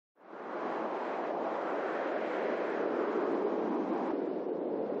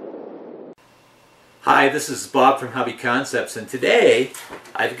Hi, this is Bob from Hobby Concepts, and today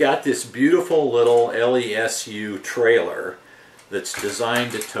I've got this beautiful little LESU trailer that's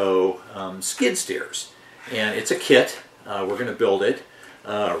designed to tow skid steers. And it's a kit. We're going to build it.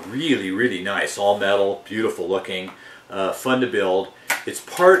 Really nice, all metal, beautiful looking, fun to build. It's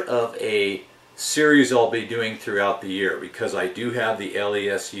part of a series I'll be doing throughout the year because I do have the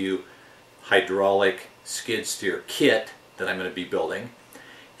LESU hydraulic skid steer kit that I'm going to be building.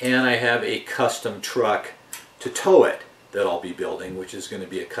 And I have a custom truck to tow it that I'll be building, which is going to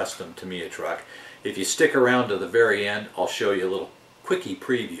be a custom Tamiya truck. If you stick around to the very end, I'll show you a little quickie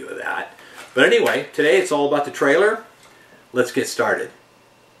preview of that. But anyway, today it's all about the trailer. Let's get started.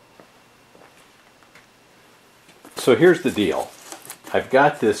 So here's the deal. I've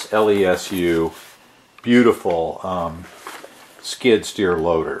got this LESU beautiful skid steer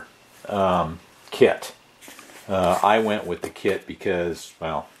loader kit. I went with the kit because,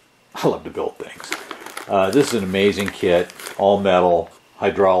 well, I love to build things. This is an amazing kit, all metal,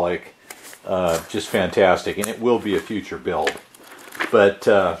 hydraulic, just fantastic, and it will be a future build. But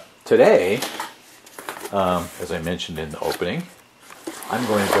today, as I mentioned in the opening, I'm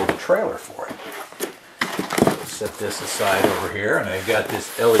going to build a trailer for it. So set this aside over here, and I've got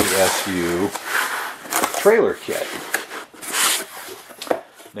this LESU trailer kit.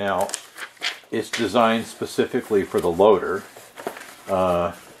 Now, it's designed specifically for the loader.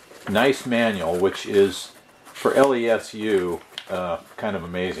 Nice manual, which is for LESU kind of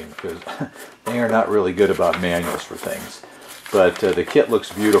amazing because they are not really good about manuals for things. But the kit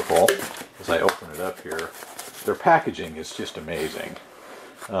looks beautiful. As I open it up here, their packaging is just amazing.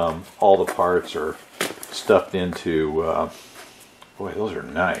 All the parts are stuffed into, boy, those are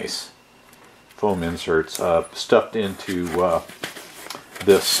nice. Foam inserts stuffed into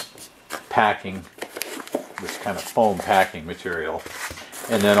this packing, this kind of foam packing material,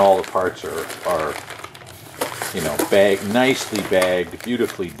 and then all the parts are you know, nicely bagged,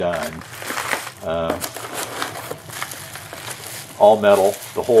 beautifully done, all metal.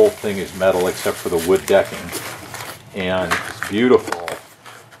 The whole thing is metal except for the wood decking, and it's beautiful.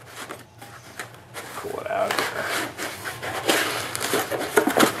 Pull it out here.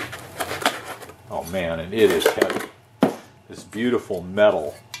 Oh man, and it is heavy. This beautiful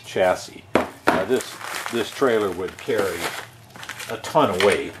metal chassis. Now this trailer would carry a ton of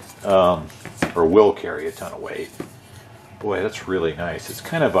weight, or will carry a ton of weight. Boy, that's really nice. It's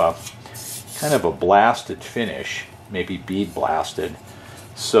kind of a blasted finish, maybe bead blasted.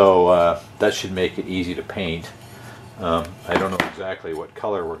 So that should make it easy to paint. I don't know exactly what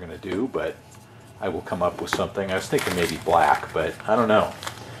color we're going to do, but I will come up with something. I was thinking maybe black, but I don't know.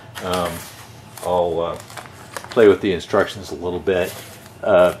 I'll play with the instructions a little bit.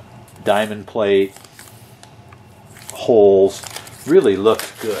 Diamond plate, holes, really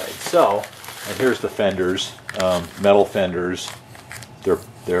looks good. So, and here's the fenders, metal fenders.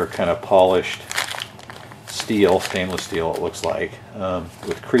 They're kind of polished steel, stainless steel it looks like,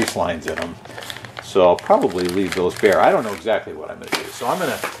 with crease lines in them. So I'll probably leave those bare. I don't know exactly what I'm going to do. So I'm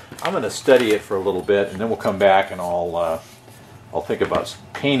gonna study it for a little bit, and then we'll come back and I'll think about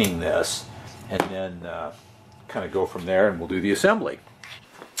painting this, and then kind of go from there, and we'll do the assembly.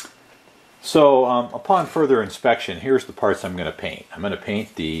 So upon further inspection, here's the parts I'm going to paint. I'm going to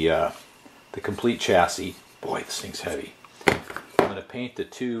paint the complete chassis. Boy, this thing's heavy. I'm going to paint the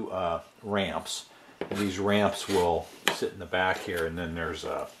two ramps. And these ramps will sit in the back here, and then there's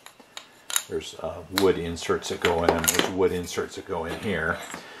wood inserts that go in, and there's wood inserts that go in here.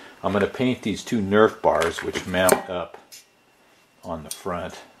 I'm going to paint these two Nerf bars, which mount up on the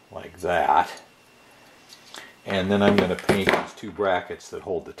front like that. And then I'm going to paint these two brackets that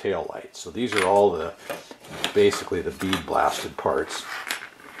hold the tail lights. So these are all basically the bead blasted parts.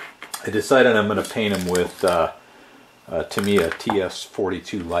 I decided I'm going to paint them with Tamiya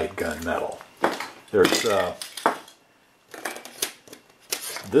TS42 light gun metal. There's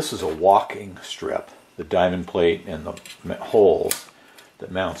this is a walking strip, the diamond plate and the holes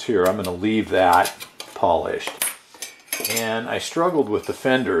that mounts here. I'm going to leave that polished. And I struggled with the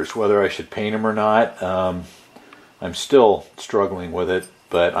fenders, whether I should paint them or not. I'm still struggling with it,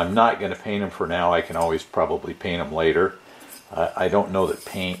 but I'm not going to paint them for now. I can always probably paint them later. I don't know that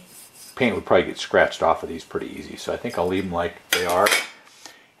paint would probably get scratched off of these pretty easy, so I think I'll leave them like they are.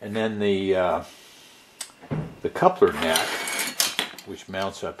 And then the coupler neck, which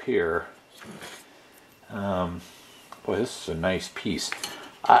mounts up here. Boy, this is a nice piece.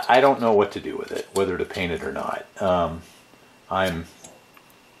 I don't know what to do with it, whether to paint it or not.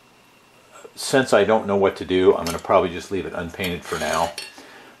 Since I don't know what to do, I'm going to probably just leave it unpainted for now.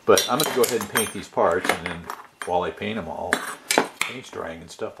 But I'm going to go ahead and paint these parts, and then while I paint them all, paint's drying and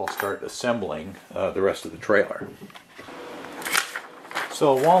stuff, I'll start assembling the rest of the trailer.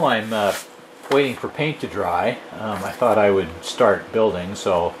 So while I'm waiting for paint to dry, I thought I would start building.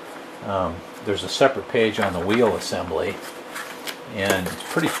 So there's a separate page on the wheel assembly, and it's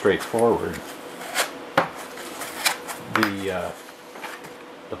pretty straightforward. The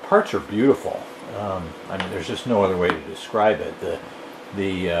parts are beautiful. I mean, there's just no other way to describe it.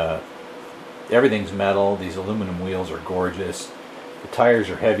 Everything's metal. These aluminum wheels are gorgeous. The tires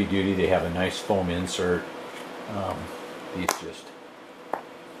are heavy duty. They have a nice foam insert. These just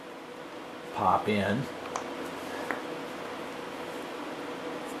pop in.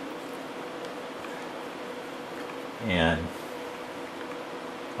 And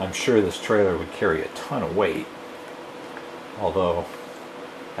I'm sure this trailer would carry a ton of weight, although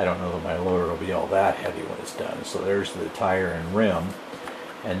I don't know that my loader will be all that heavy when it's done. So there's the tire and rim,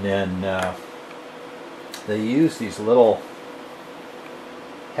 and then they use these little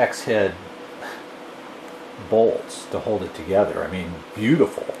hex head bolts to hold it together. I mean,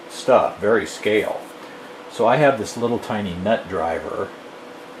 beautiful stuff, very scale. So I have this little tiny nut driver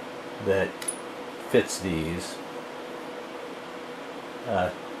that fits these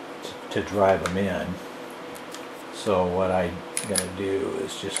to drive them in. So what I'm going to do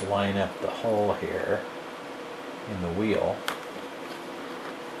is just line up the hole here in the wheel,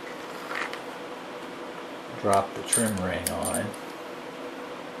 drop the trim ring on,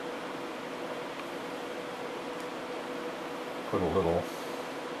 put a little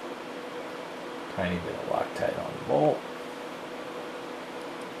tiny bit of Loctite on the bolt,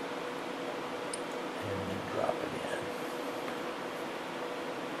 and then drop it in.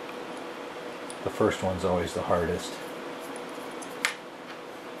 The first one's always the hardest.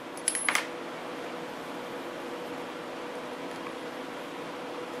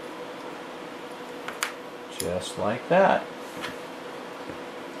 Just like that.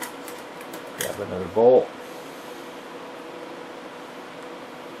 Grab another bolt.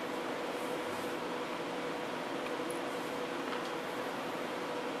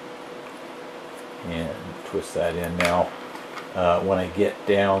 And twist that in. Now, when I get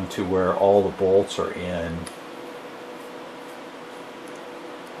down to where all the bolts are in,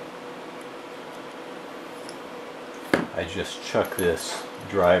 I just chuck this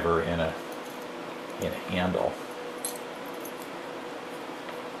driver in a handle,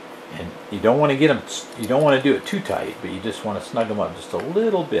 and you don't want to get them. You don't want to do it too tight, but you just want to snug them up just a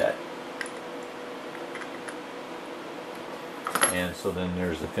little bit. And so then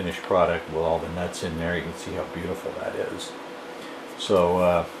there's the finished product with all the nuts in there. You can see how beautiful that is.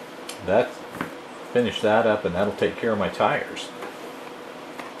 So finish that up, and that'll take care of my tires.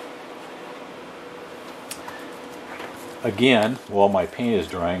 Again, while my paint is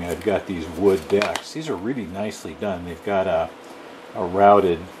drying, I've got these wood decks. These are really nicely done. They've got a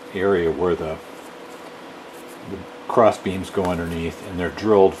routed area where the cross beams go underneath, and they're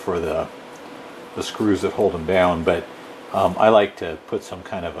drilled for the screws that hold them down. But I like to put some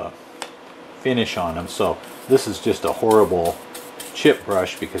kind of a finish on them. So this is just a horrible chip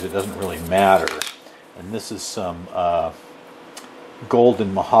brush because it doesn't really matter. And this is some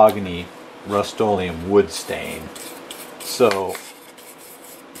golden mahogany Rust-Oleum wood stain. So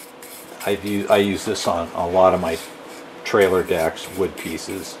I use this on a lot of my trailer decks, wood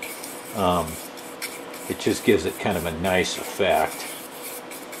pieces. It just gives it kind of a nice effect.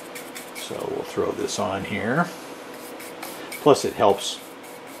 So we'll throw this on here. Plus it helps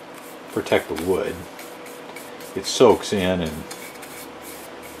protect the wood. It soaks in, and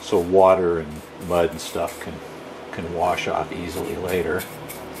so water and mud and stuff can wash off easily later.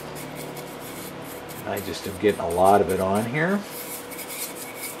 I just am getting a lot of it on here.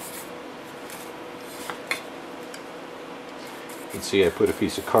 You can see I put a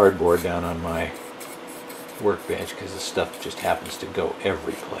piece of cardboard down on my workbench because this stuff just happens to go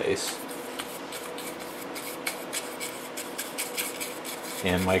every place.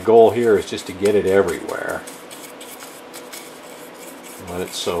 And my goal here is just to get it everywhere. Let it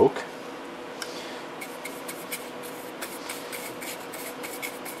soak.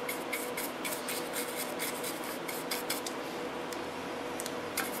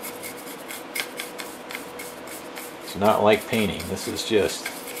 It's not like painting. This is just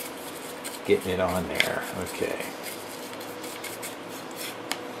getting it on there. Okay.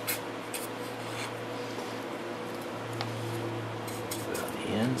 Put on the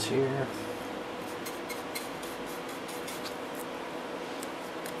ends here.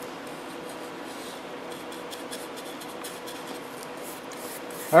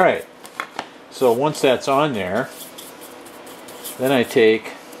 Alright, so once that's on there, then I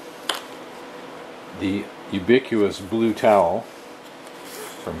take the ubiquitous blue towel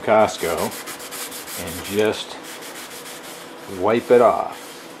from Costco and just wipe it off.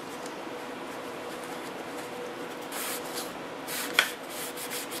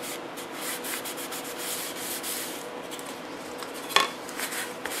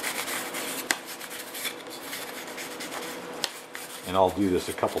 And I'll do this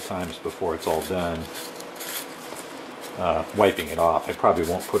a couple times before it's all done, wiping it off. I probably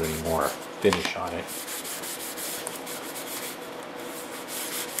won't put any more finish on it.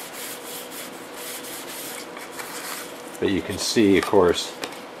 But you can see, of course,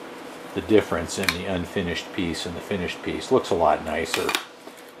 the difference in the unfinished piece and the finished piece. Looks a lot nicer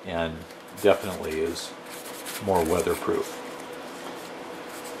and definitely is more weatherproof.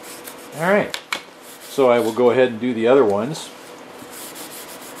 Alright, so I will go ahead and do the other ones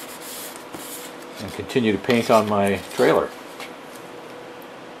and continue to paint on my trailer.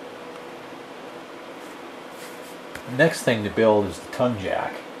 The next thing to build is the tongue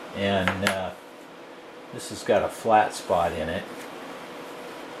jack, and this has got a flat spot in it.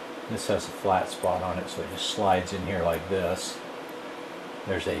 This has a flat spot on it, so it just slides in here like this.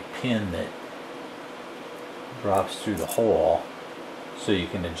 There's a pin that drops through the hole so you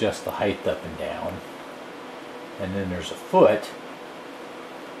can adjust the height up and down. And then there's a foot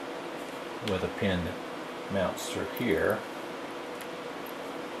with a pin that mounts through here.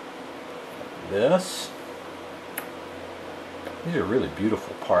 Like this. These are really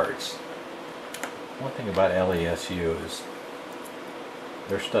beautiful parts. One thing about LESU is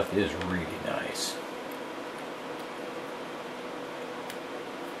their stuff is really nice.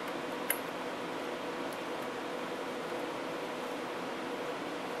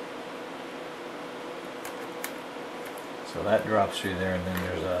 So that drops through there, and then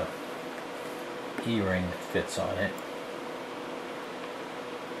there's a E-ring that fits on it.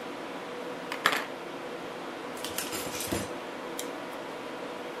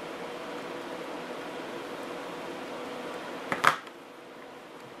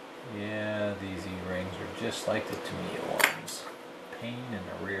 Yeah, these E-rings are just like the Tamiya ones. Pain in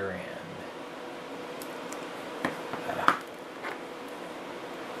the rear end.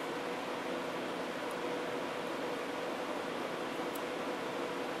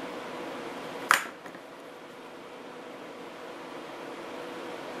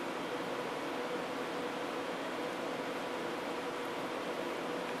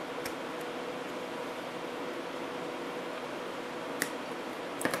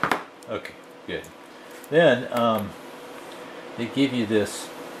 Okay, good. Then they give you this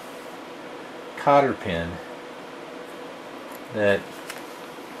cotter pin that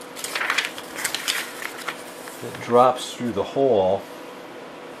drops through the hole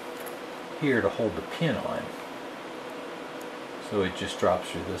here to hold the pin on. So it just drops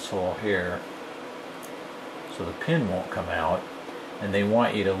through this hole here, so the pin won't come out, and they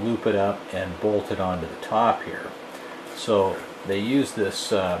want you to loop it up and bolt it onto the top here. So they use this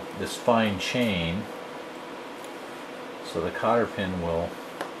this fine chain, so the cotter pin will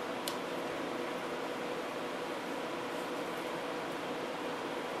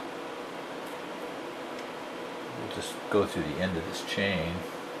just go through the end of this chain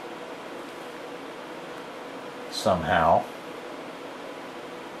somehow.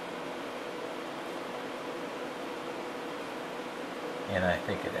 And I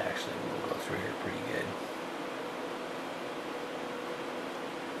think it actually will go through here pretty good.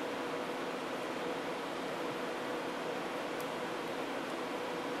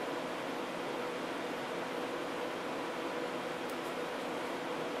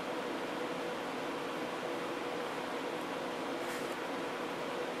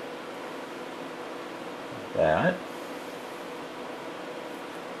 That.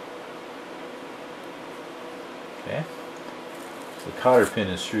 Okay. So the cotter pin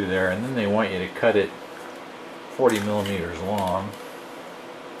is through there, and then they want you to cut it 40 millimeters long.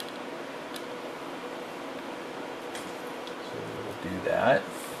 So we'll do that.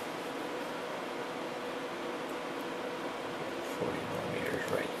 40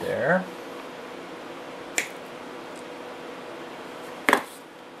 millimeters right there.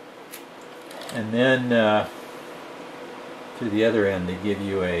 And then to the other end they give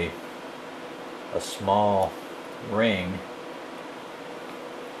you a small ring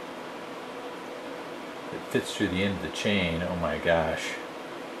that fits through the end of the chain. Oh my gosh.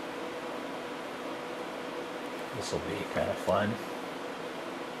 This will be kind of fun.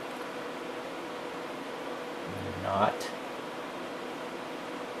 Knot.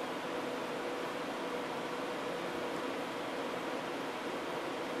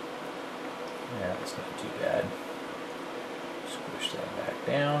 Yeah, that's not too bad. Squish that back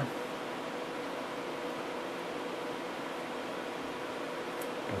down.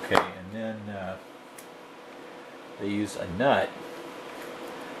 Okay, and then they use a nut.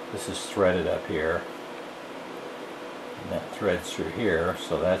 This is threaded up here. And that threads through here,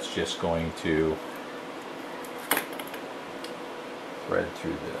 so that's just going to thread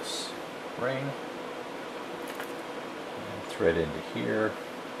through this ring and thread into here.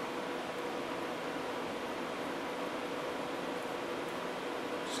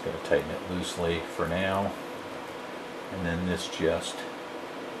 Just going to tighten it loosely for now, and then this just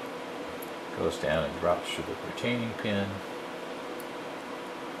goes down and drops through the retaining pin.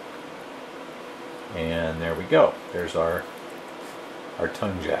 And there we go. There's our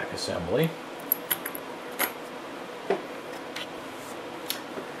tongue jack assembly.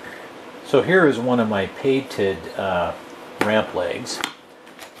 So here is one of my painted ramp legs.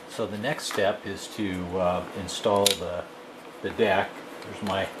 So the next step is to install the deck. There's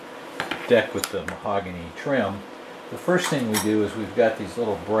my deck with the mahogany trim. The first thing we do is we've got these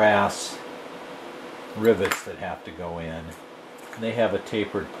little brass rivets that have to go in. And they have a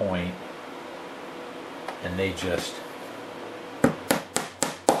tapered point, and they just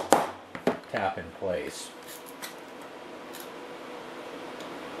tap in place.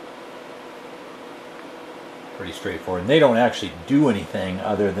 Pretty straightforward. And they don't actually do anything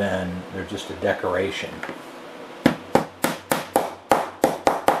other than they're just a decoration.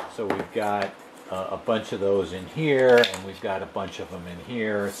 So we've got a bunch of those in here, and we've got a bunch of them in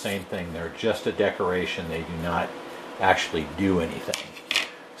here. Same thing, they're just a decoration. They do not actually do anything.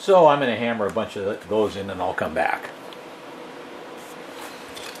 So I'm going to hammer a bunch of those in, and I'll come back.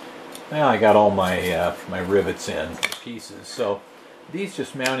 Now I got all my my rivets in pieces. So these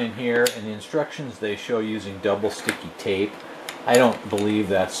just mount in here, and the instructions they show using double sticky tape. I don't believe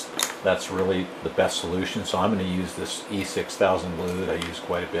that's really the best solution, so I'm going to use this E6000 glue that I use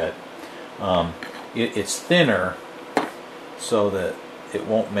quite a bit. It's thinner so that it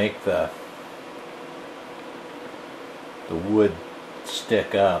won't make the wood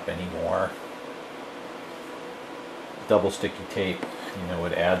stick up anymore. Double sticky tape,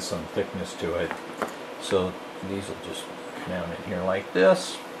 would add some thickness to it. So these will just mount in here like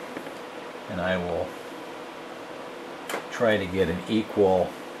this, and I will try to get an equal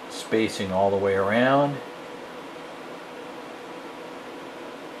spacing all the way around.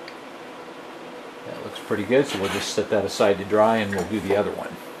 That looks pretty good, so we'll just set that aside to dry, and we'll do the other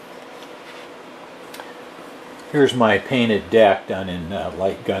one. Here's my painted deck done in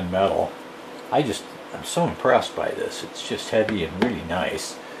light gunmetal. I'm so impressed by this. It's just heavy and really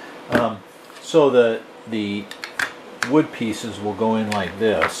nice. So the wood pieces will go in like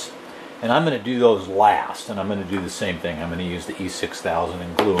this, and I'm going to do those last, and I'm going to do the same thing. I'm going to use the E6000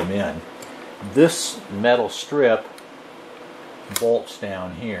 and glue them in. This metal strip bolts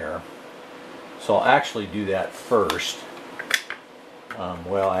down here, so I'll actually do that first.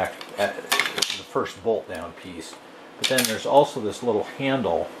 The first bolt down piece. But then there's also this little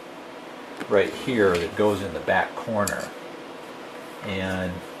handle right here that goes in the back corner,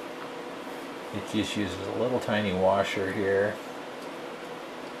 and it just uses a little tiny washer here,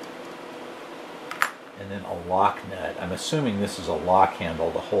 and then a lock nut. I'm assuming this is a lock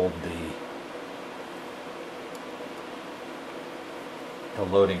handle to hold the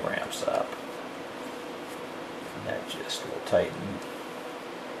loading ramps up. And that just will tighten.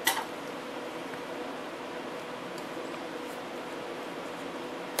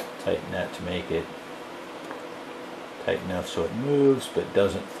 Tighten that to make it tight enough so it moves but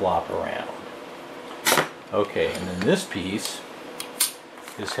doesn't flop around. Okay, and then this piece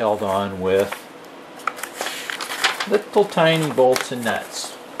is held on with little tiny bolts and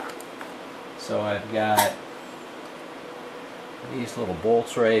nuts. So I've got these little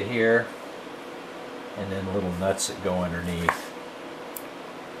bolts right here, and then little nuts that go underneath.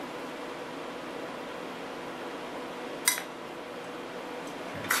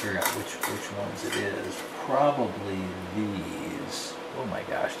 Figure out which ones it is. Probably these. Oh my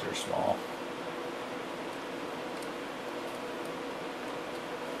gosh, they're small.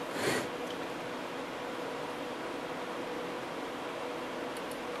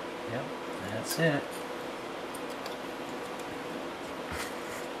 Yep, that's it.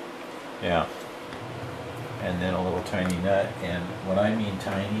 Yeah. And then a little tiny nut, and when I mean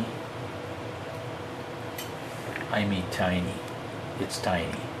tiny, I mean tiny. It's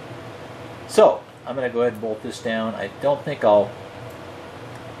tiny. So I'm going to go ahead and bolt this down. I don't think I'll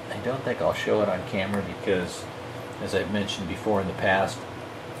show it on camera because, as I've mentioned before in the past,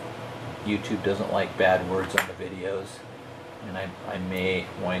 YouTube doesn't like bad words on the videos, and I may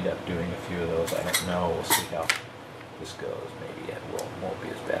wind up doing a few of those. I don't know. We'll see how this goes. Maybe it won't be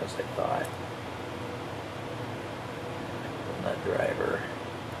as bad as I thought. Nut driver.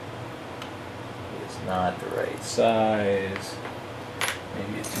 not the right size.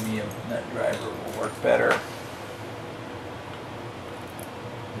 Maybe a titanium nut driver will work better.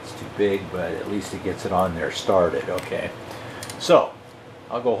 It's too big, but at least it gets it on there started. Okay, so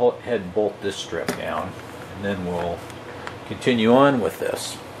I'll go ahead and bolt this strip down, and then we'll continue on with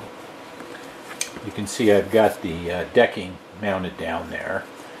this. You can see I've got the decking mounted down there.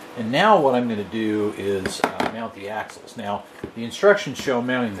 And now what I'm going to do is mount the axles. Now, the instructions show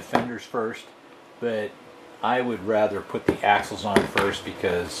mounting the fenders first, but I would rather put the axles on first,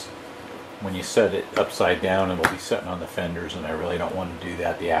 because when you set it upside down, it'll be sitting on the fenders, and I really don't want to do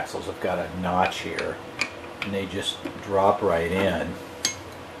that. The axles have got a notch here, and they just drop right in.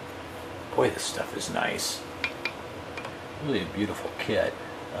 Boy, this stuff is nice. Really a beautiful kit.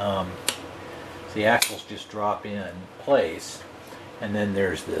 So the axles just drop in place, and then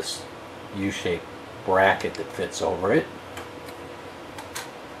there's this U-shaped bracket that fits over it,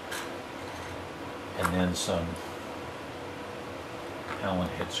 and then some Allen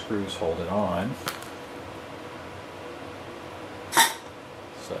head screws hold it on.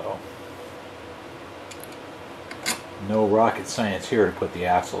 So no rocket science here to put the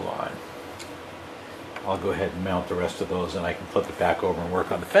axles on. I'll go ahead and mount the rest of those, and I can flip it back over and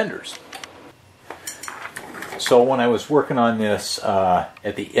work on the fenders. So when I was working on this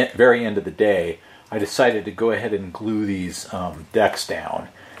at the very end of the day, I decided to go ahead and glue these decks down,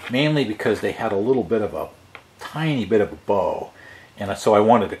 mainly because they had a little bit of a tiny bit of a bow, and so I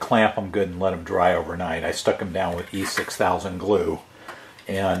wanted to clamp them good and let them dry overnight. I stuck them down with E6000 glue,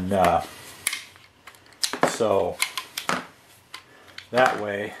 and so that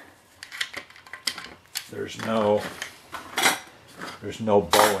way there's no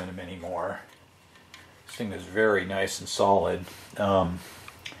bow in them anymore. This thing is very nice and solid.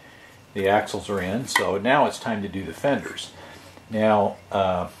 The axles are in, so now it's time to do the fenders. Now,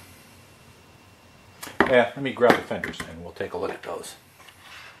 let me grab the fenders and we'll take a look at those.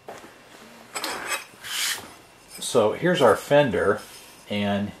 So here's our fender,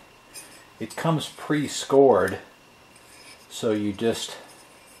 and it comes pre-scored, so you just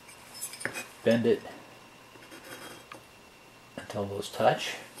bend it until those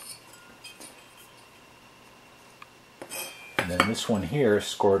touch. And then this one here is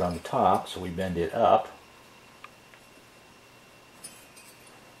scored on the top, so we bend it up.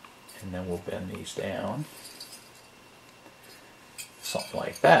 And then we'll bend these down. Something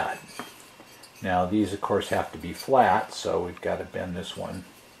like that. Now these of course have to be flat, so we've got to bend this one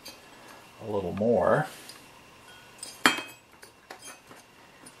a little more. And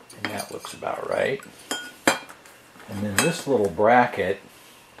that looks about right. And then this little bracket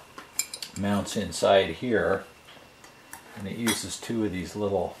mounts inside here, and it uses two of these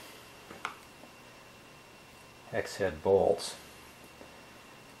little hex head bolts,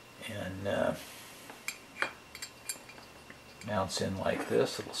 and mounts in like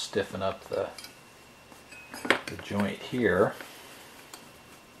this. It'll stiffen up the joint here.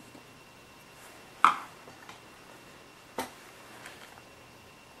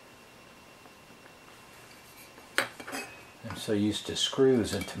 I'm so used to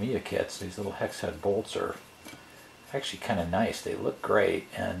screws and Tamiya kits, these little hex head bolts are actually kind of nice. They look great,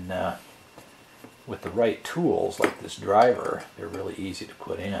 and with the right tools like this driver, they're really easy to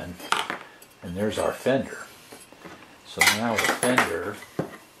put in. And there's our fender. So now the fender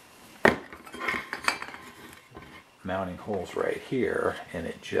mounting holes right here, and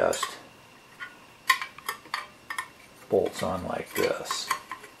it just bolts on like this.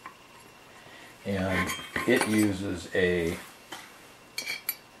 And it uses a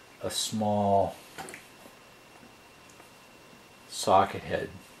small socket head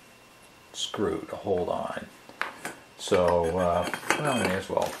screw to hold on. So, well, I may as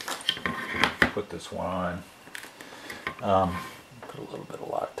well put this one on. Put a little bit of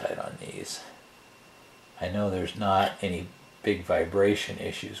Loctite on these. I know there's not any big vibration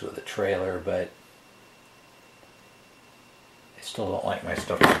issues with the trailer, but I still don't like my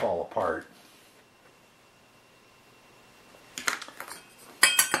stuff to fall apart.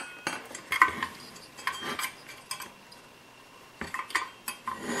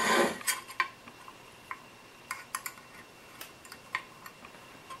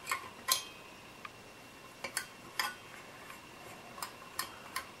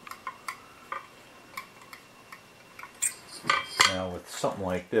 Now with something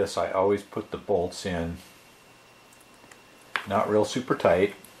like this, I always put the bolts in not real super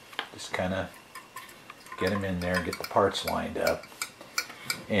tight, just kind of get them in there and get the parts lined up.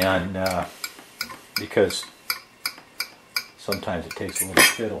 And because sometimes it takes a little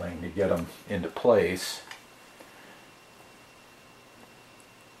fiddling to get them into place.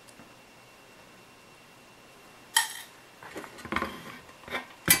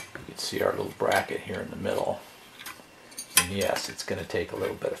 see our little bracket here in the middle. And yes, it's going to take a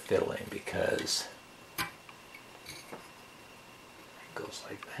little bit of fiddling because it goes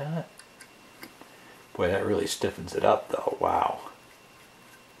like that. Boy, that really stiffens it up though. Wow.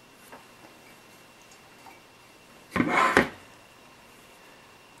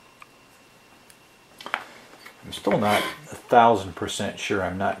 I'm still not 1,000% sure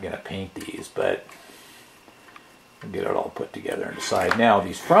I'm not going to paint these, but I'll get it all put together and decide. Now,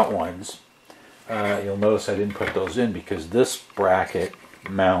 these front ones, you'll notice I didn't put those in because this bracket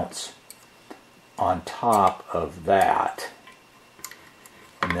mounts on top of that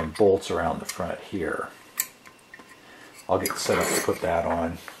and then bolts around the front here. I'll get set up to put that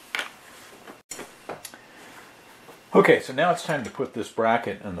on. Okay, so now it's time to put this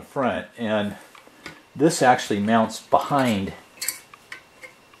bracket in the front, and this actually mounts behind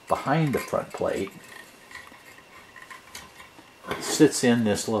the front plate. It sits in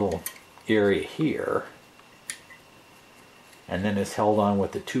this little area here, and then is held on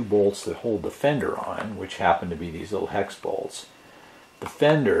with the two bolts that hold the fender on, which happen to be these little hex bolts. The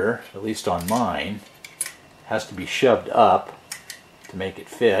fender, at least on mine, has to be shoved up to make it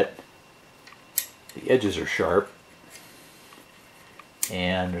fit. The edges are sharp,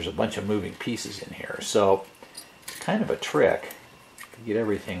 and there's a bunch of moving pieces in here. So it's kind of a trick to get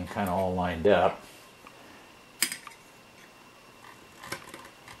everything kind of all lined up.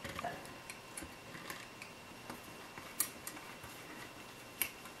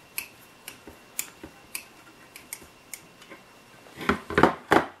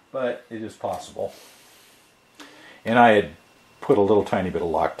 But it is possible. And I had put a little tiny bit of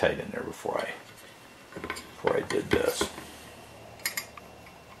Loctite in there before I did this.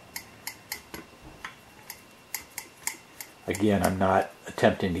 Again, I'm not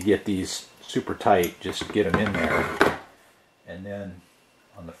attempting to get these super tight, just get them in there. And then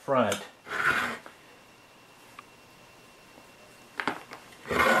on the front,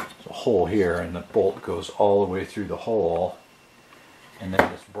 there's a hole here, and the bolt goes all the way through the hole. And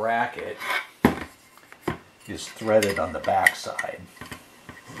then this bracket is threaded on the back side.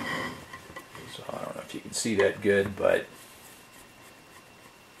 So I don't know if you can see that good, but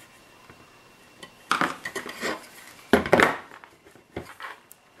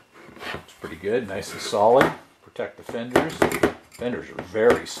it's pretty good, nice and solid. Protect the fenders. Fenders are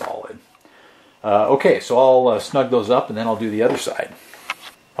very solid. Okay, so I'll snug those up and then I'll do the other side.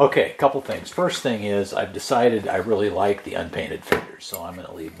 Okay, a couple things. First thing is I've decided I really like the unpainted fenders, so I'm going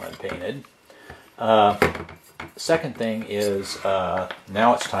to leave them unpainted. Second thing is now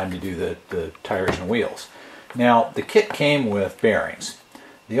it's time to do the tires and wheels. Now the kit came with bearings.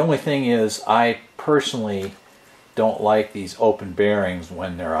 The only thing is I personally don't like these open bearings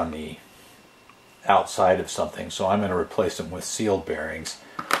when they're on the outside of something, so I'm going to replace them with sealed bearings.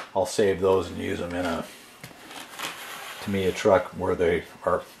 I'll save those and use them in a Tamiya truck where they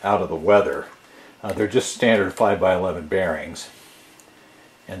are out of the weather. They're just standard 5x11 bearings,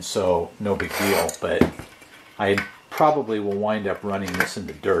 and so no big deal, but I probably will wind up running this in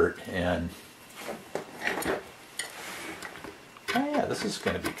the dirt. And oh yeah, this is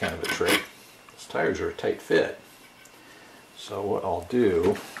going to be kind of a trick. These tires are a tight fit. So what I'll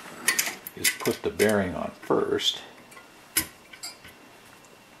do is put the bearing on first,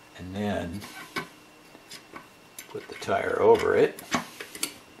 and then put the tire over it,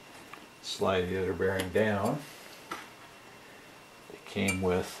 slide the other bearing down. It came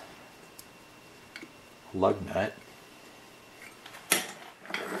with a lug nut.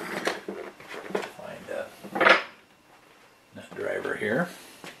 Find a nut driver here.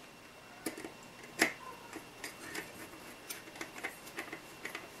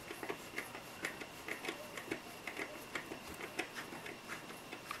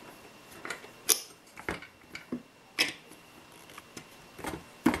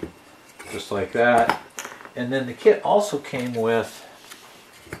 Just like that. And then the kit also came with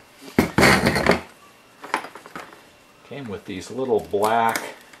these little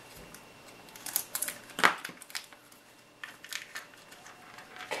black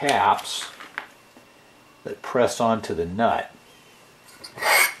caps that press onto the nut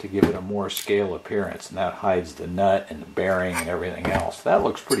to give it a more scale appearance, and that hides the nut and the bearing and everything else. That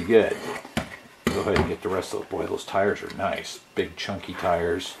looks pretty good. Go ahead and get the rest of those. Boy, those tires are nice. Big chunky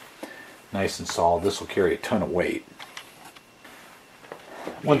tires. Nice and solid. This will carry a ton of weight.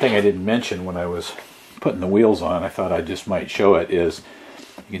 One thing I didn't mention when I was putting the wheels on, I thought I just might show it, is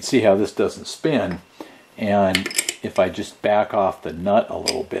you can see how this doesn't spin, and if I just back off the nut a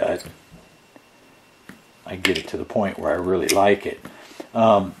little bit, I get it to the point where I really like it.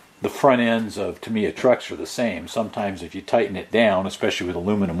 the front ends of Tamiya trucks are the same. Sometimes if you tighten it down, especially with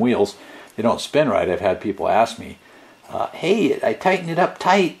aluminum wheels, they don't spin right. I've had people ask me, hey, I tightened it up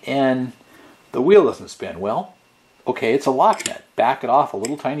tight and the wheel doesn't spin. Well, okay, it's a lock nut. Back it off a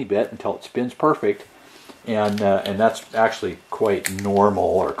little tiny bit until it spins perfect, and that's actually quite normal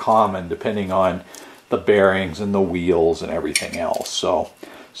or common depending on the bearings and the wheels and everything else. So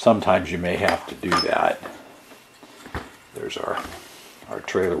sometimes you may have to do that. There's our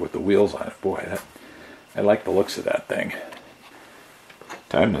trailer with the wheels on it. Boy, I like the looks of that thing.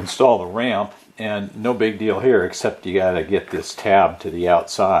 Time to install the ramp, and no big deal here except you got to get this tab to the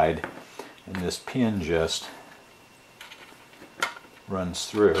outside, and this pin just runs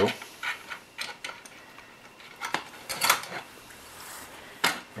through.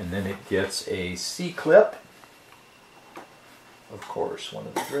 And then it gets a C-clip. Of course, one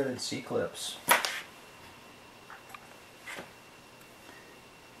of the dreaded C-clips.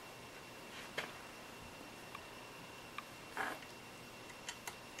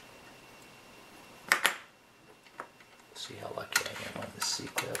 See how lucky I am on the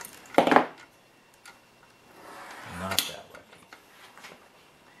C-clip. Not that lucky.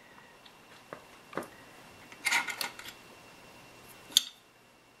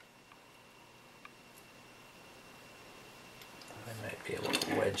 I might be able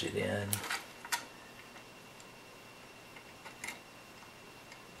to wedge it in.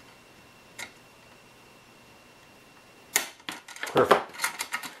 Perfect.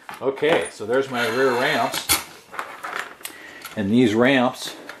 Okay, so there's my rear ramps. And these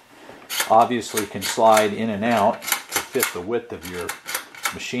ramps obviously can slide in and out to fit the width of your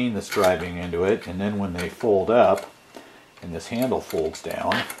machine that's driving into it. And then when they fold up and this handle folds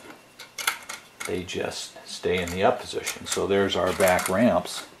down, they just stay in the up position. So there's our back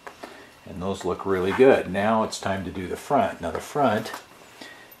ramps, and those look really good. Now it's time to do the front. Now the front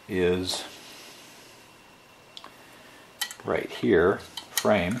is right here,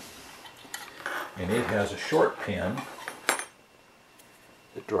 frame, and it has a short pin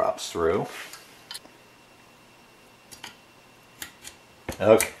that drops through.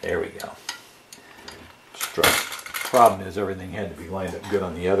 Okay, there we go. Problem is everything had to be lined up good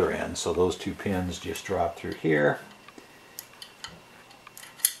on the other end, so those two pins just drop through here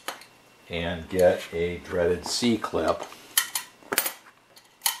and get a dreaded C-clip.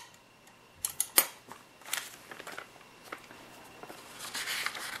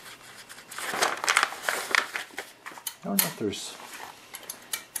 I don't know if there's,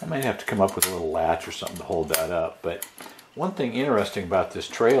 I might have to come up with a little latch or something to hold that up, but one thing interesting about this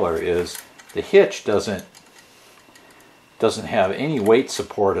trailer is the hitch doesn't have any weight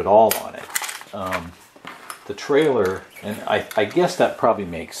support at all on it. The trailer, and I guess that probably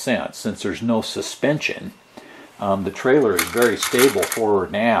makes sense since there's no suspension. The trailer is very stable forward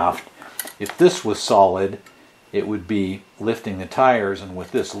and aft. If this was solid, it would be lifting the tires, and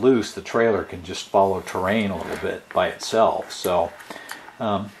with this loose, the trailer can just follow terrain a little bit by itself. So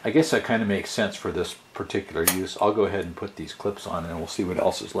I guess that kind of makes sense for this particular use. I'll go ahead and put these clips on and we'll see what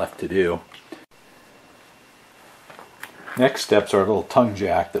else is left to do. Next steps are a little tongue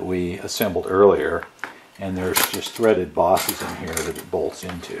jack that we assembled earlier, and there's just threaded bosses in here that it bolts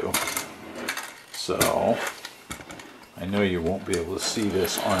into. So I know you won't be able to see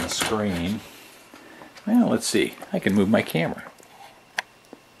this on screen. Well, let's see. I can move my camera.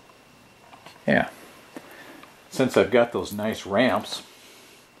 Yeah. Since I've got those nice ramps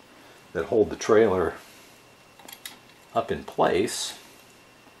that hold the trailer up in place,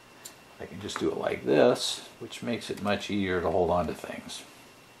 I can just do it like this, which makes it much easier to hold on to things.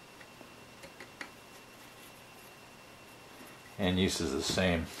 And uses the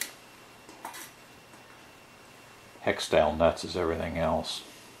same hex style nuts as everything else.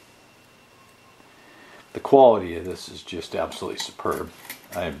 The quality of this is just absolutely superb.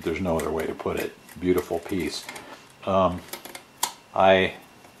 There's no other way to put it. Beautiful piece. I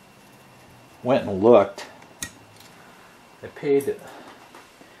went and looked. I paid,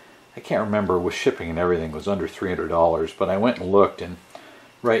 I can't remember, with shipping and everything, was under $300, but I went and looked, and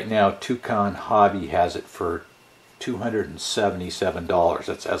right now Toucan Hobby has it for $277.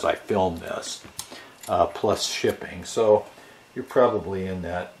 That's as I film this, plus shipping. So you're probably in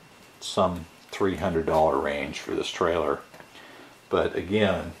that some $300 range for this trailer. But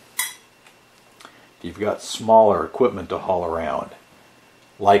again, if you've got smaller equipment to haul around,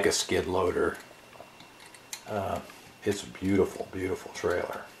 like a skid loader, it's a beautiful, beautiful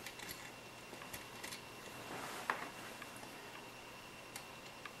trailer.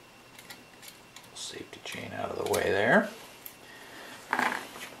 Safety chain out of the way there.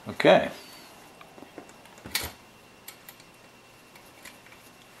 Okay.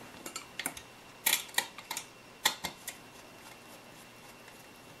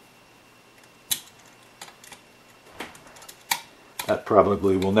 That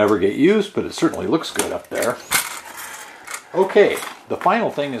probably will never get used, but it certainly looks good up there. Okay, the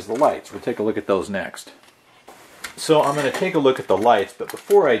final thing is the lights. We'll take a look at those next. So I'm going to take a look at the lights, but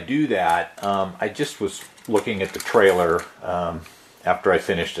before I do that, I just was looking at the trailer after I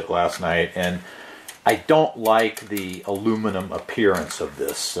finished it last night, and I don't like the aluminum appearance of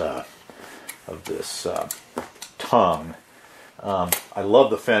this tongue. I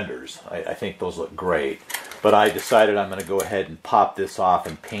love the fenders. I think those look great, but I decided I'm going to go ahead and pop this off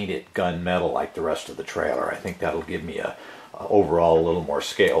and paint it gunmetal like the rest of the trailer. I think that'll give me a overall a little more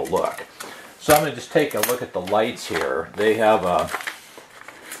scale look. So I'm going to just take a look at the lights here. They have a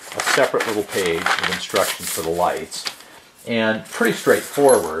separate little page with instructions for the lights, and pretty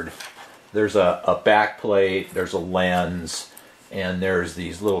straightforward. There's a back plate, there's a lens, and there's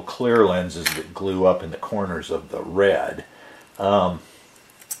these little clear lenses that glue up in the corners of the red.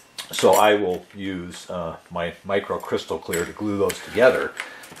 So I will use my micro crystal clear to glue those together,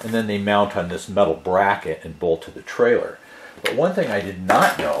 and then they mount on this metal bracket and bolt to the trailer. But one thing I did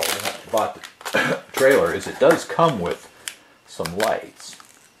not know when I bought the trailer is it does come with some lights.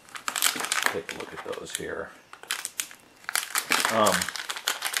 Take a look at those here.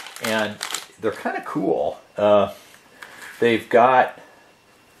 And they're kind of cool. They've got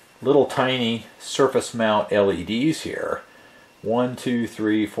little tiny surface mount LEDs here. 1, 2,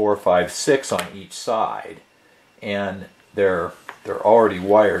 3, 4, 5, 6 on each side. And they're already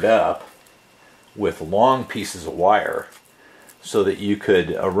wired up with long pieces of wire so that you could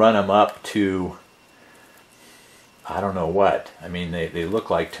run them up to, I don't know what. I mean, they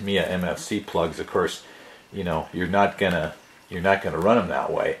look like Tamiya MFC plugs. Of course, you know, you're not gonna run them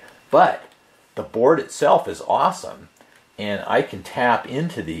that way. But the board itself is awesome, and I can tap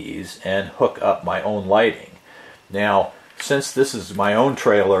into these and hook up my own lighting. Now, since this is my own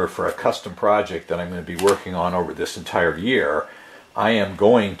trailer for a custom project that I'm going to be working on over this entire year, I am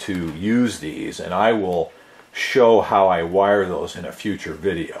going to use these, and I will show how I wire those in a future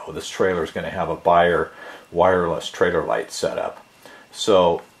video. This trailer is going to have a wireless trailer light setup.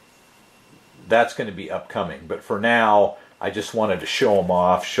 So that's going to be upcoming. But for now, I just wanted to show them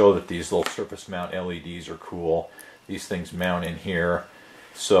off, show that these little surface mount LEDs are cool. These things mount in here.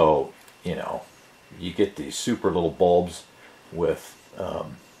 So, you know, you get these super little bulbs with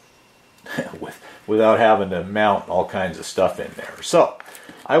without having to mount all kinds of stuff in there. So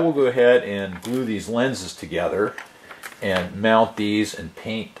I will go ahead and glue these lenses together and mount these and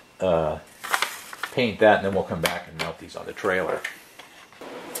paint that, and then we'll come back and mount these on the trailer.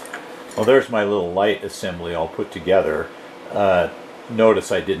 Well, there's my little light assembly all put together.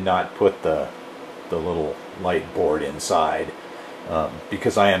 Notice I did not put the little light board inside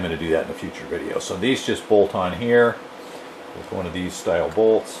because I am going to do that in a future video. So these just bolt on here with one of these style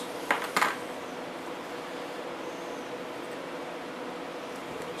bolts.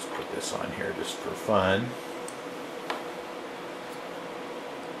 Just put this on here just for fun.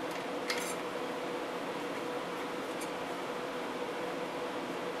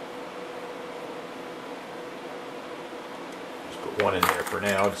 Just put one in there for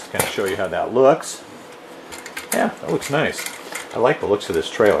now, just to kind of show you how that looks. Yeah, that looks nice. I like the looks of this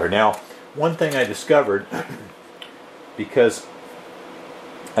trailer. Now, one thing I discovered, because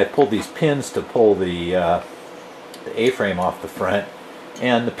I pulled these pins to pull the A-frame off the front,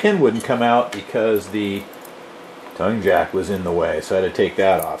 and the pin wouldn't come out because the tongue jack was in the way, so I had to take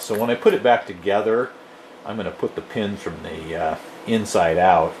that off. So when I put it back together, I'm going to put the pins from the inside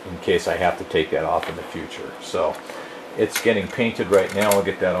out in case I have to take that off in the future. So it's getting painted right now. I'll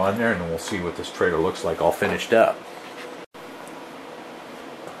get that on there, and then we'll see what this trailer looks like all finished up.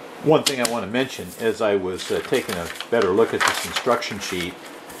 One thing I want to mention, as I was taking a better look at this instruction sheet,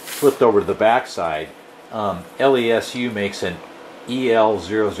 flipped over to the back side, LESU makes an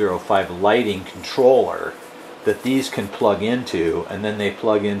EL005 lighting controller that these can plug into, and then they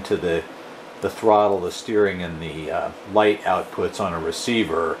plug into the throttle, the steering, and the light outputs on a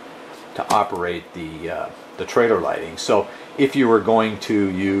receiver to operate the trailer lighting. So if you were going to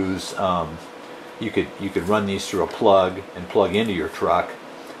use, you could run these through a plug and plug into your truck.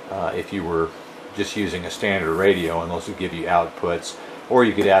 If you were just using a standard radio, and those would give you outputs, or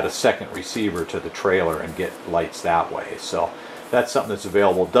you could add a second receiver to the trailer and get lights that way. So that's something that's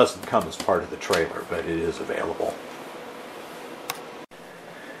available. It doesn't come as part of the trailer, but it is available.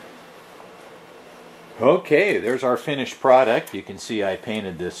 Okay, there's our finished product. You can see I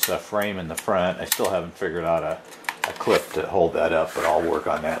painted this frame in the front. I still haven't figured out a clip to hold that up, but I'll work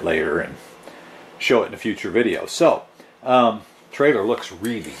on that later and show it in a future video. So, trailer looks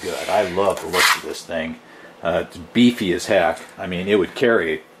really good. I love the looks of this thing. It's beefy as heck. I mean, it would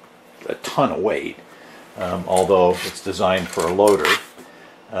carry a ton of weight. although it's designed for a loader.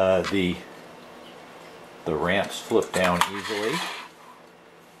 The ramps flip down easily,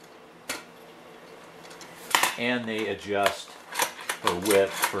 and they adjust for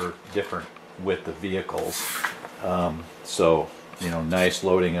width for different width of vehicles. So, you know, nice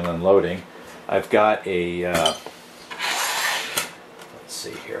loading and unloading. I've got a let's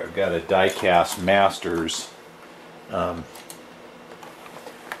see here. I've got a die-cast Masters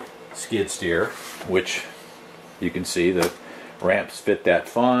skid steer, which you can see the ramps fit that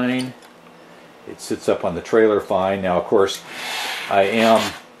fine. It sits up on the trailer fine. Now, of course, I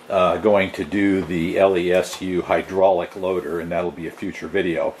am going to do the LESU hydraulic loader, and that'll be a future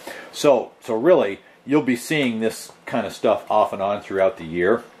video. So really, you'll be seeing this kind of stuff off and on throughout the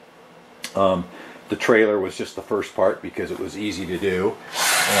year. The trailer was just the first part because it was easy to do,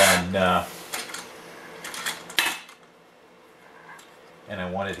 and I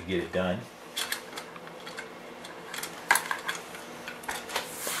wanted to get it done.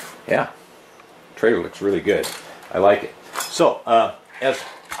 Yeah, trailer looks really good. I like it. So, as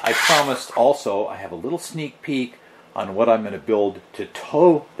I promised, also I have a little sneak peek on what I'm going to build to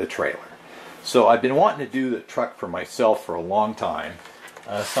tow the trailer. So I've been wanting to do the truck for myself for a long time,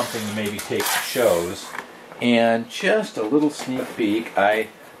 something to maybe take to shows, and just a little sneak peek. I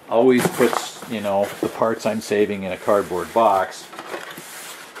always put, you know, the parts I'm saving in a cardboard box,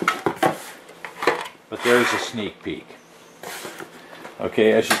 but there's a sneak peek.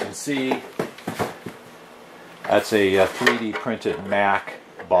 Okay, as you can see, that's a 3D printed Mack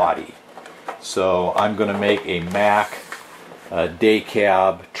body. So I'm going to make a Mack day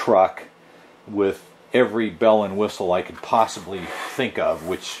cab truck with every bell and whistle I could possibly think of,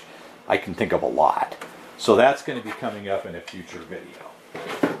 which I can think of a lot. So that's going to be coming up in a future video.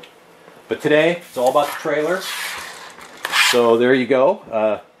 But today, it's all about the trailer. So there you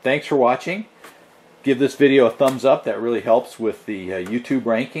go. Thanks for watching. Give this video a thumbs up. That really helps with the YouTube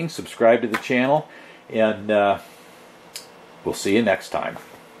ranking. Subscribe to the channel, and we'll see you next time.